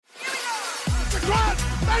They score!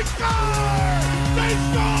 They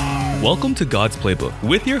score! Welcome to God's Playbook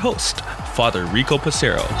with your host, Father Rico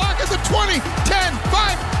Passero. Lock is a 20, 10,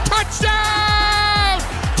 5, touchdown!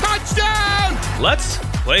 Touchdown! Let's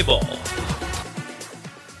play ball.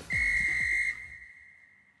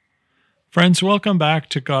 Friends, welcome back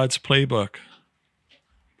to God's Playbook.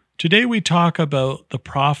 Today we talk about the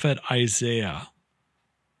prophet Isaiah.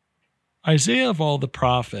 Isaiah, of all the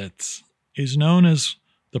prophets, is known as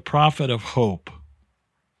the prophet of hope.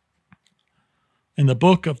 In the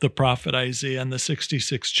book of the prophet Isaiah, in the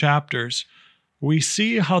 66 chapters, we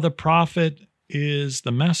see how the prophet is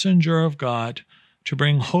the messenger of God to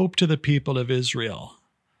bring hope to the people of Israel.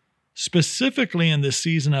 Specifically in the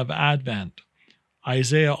season of Advent,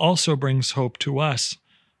 Isaiah also brings hope to us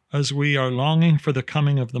as we are longing for the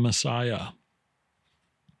coming of the Messiah.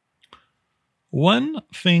 One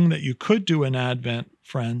thing that you could do in Advent,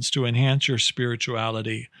 friends, to enhance your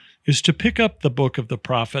spirituality is to pick up the book of the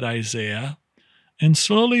prophet Isaiah and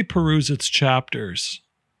slowly peruse its chapters,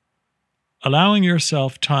 allowing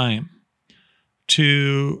yourself time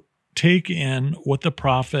to take in what the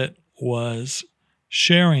prophet was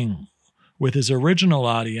sharing with his original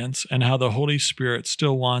audience and how the Holy Spirit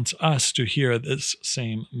still wants us to hear this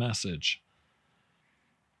same message.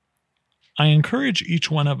 I encourage each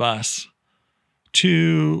one of us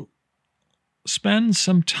to spend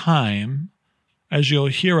some time, as you'll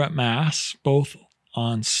hear at Mass, both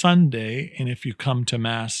on Sunday and if you come to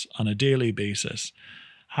Mass on a daily basis,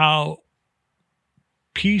 how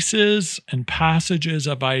pieces and passages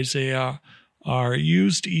of Isaiah are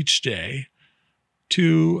used each day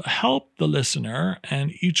to help the listener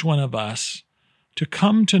and each one of us to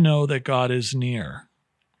come to know that God is near,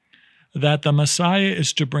 that the Messiah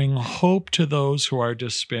is to bring hope to those who are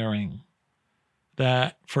despairing,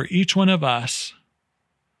 that for each one of us,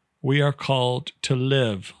 we are called to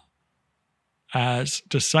live as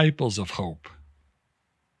disciples of hope.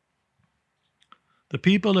 The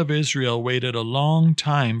people of Israel waited a long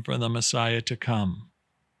time for the Messiah to come.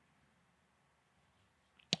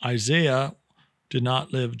 Isaiah did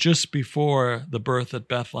not live just before the birth at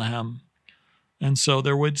Bethlehem, and so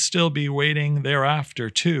there would still be waiting thereafter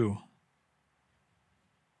too.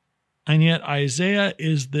 And yet Isaiah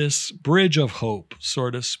is this bridge of hope, so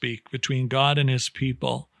to speak, between God and his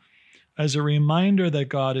people, as a reminder that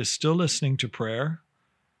God is still listening to prayer,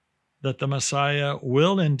 that the Messiah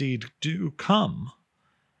will indeed do come,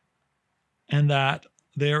 and that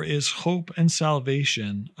there is hope and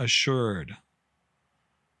salvation assured.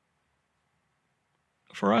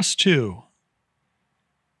 For us too,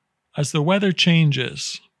 as the weather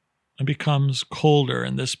changes and becomes colder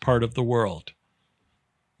in this part of the world,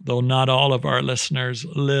 though not all of our listeners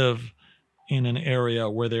live in an area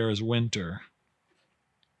where there is winter,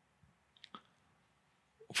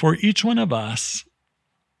 for each one of us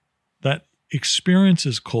that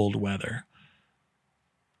experiences cold weather,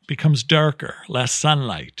 becomes darker, less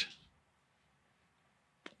sunlight.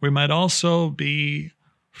 We might also be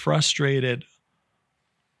frustrated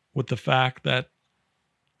with the fact that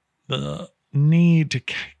the need to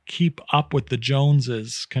keep up with the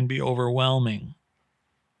Joneses can be overwhelming.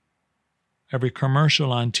 Every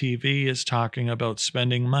commercial on TV is talking about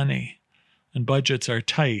spending money, and budgets are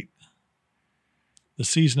tight. The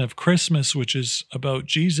season of Christmas, which is about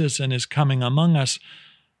Jesus and his coming among us,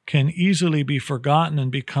 can easily be forgotten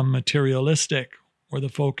and become materialistic, where the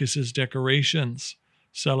focus is decorations,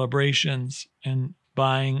 celebrations, and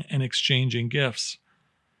buying and exchanging gifts.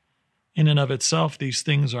 In and of itself, these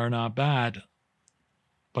things are not bad,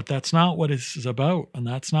 but that's not what it's about, and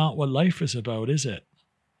that's not what life is about, is it?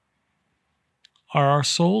 Are our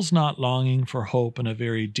souls not longing for hope in a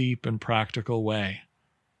very deep and practical way?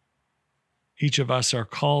 Each of us are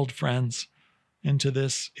called, friends, into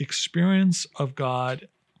this experience of God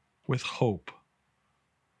with hope.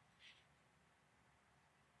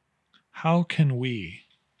 How can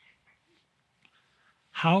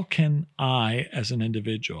I as an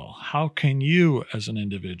individual, how can you as an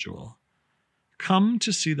individual come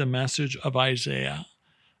to see the message of Isaiah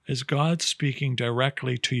as God speaking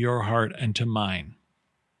directly to your heart and to mine?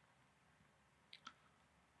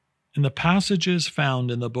 In the passages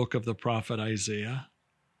found in the book of the prophet Isaiah,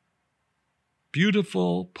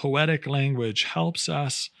 beautiful poetic language helps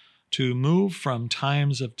us to move from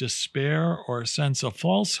times of despair or a sense of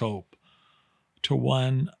false hope to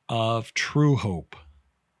one of true hope.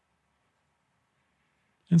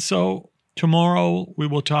 And so tomorrow we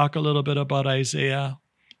will talk a little bit about Isaiah.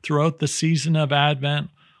 Throughout the season of Advent,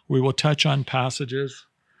 we will touch on passages.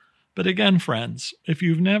 But again, friends, if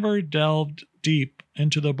you've never delved deep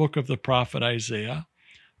into the book of the prophet Isaiah,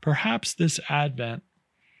 perhaps this Advent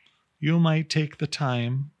you might take the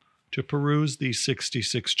time to peruse these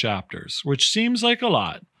 66 chapters, which seems like a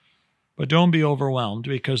lot, but don't be overwhelmed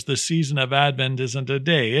because the season of Advent isn't a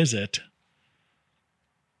day, is it?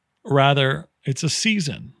 Rather, it's a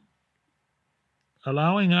season,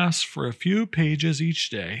 allowing us for a few pages each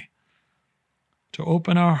day to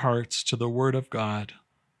open our hearts to the Word of God,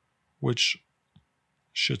 which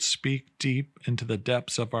should speak deep into the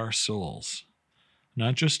depths of our souls.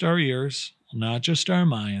 Not just our ears, not just our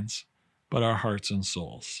minds, but our hearts and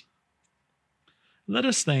souls. Let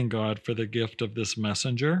us thank God for the gift of this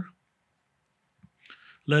messenger.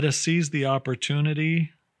 Let us seize the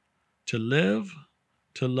opportunity to live,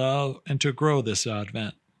 to love, and to grow this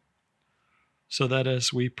Advent, so that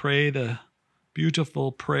as we pray the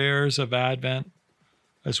beautiful prayers of Advent,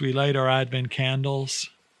 as we light our Advent candles,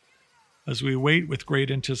 as we wait with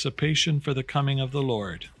great anticipation for the coming of the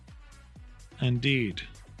Lord, indeed,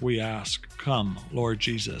 we ask, "Come, Lord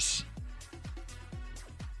Jesus."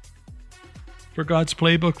 For God's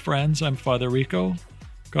Playbook friends, I'm Father Rico.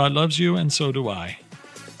 God loves you, and so do I.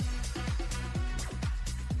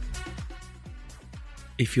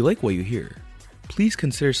 If you like what you hear, please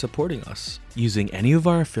consider supporting us using any of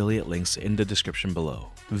our affiliate links in the description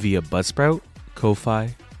below via Buzzsprout,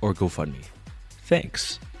 Ko-Fi, or GoFundMe.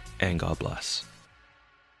 Thanks, and God bless.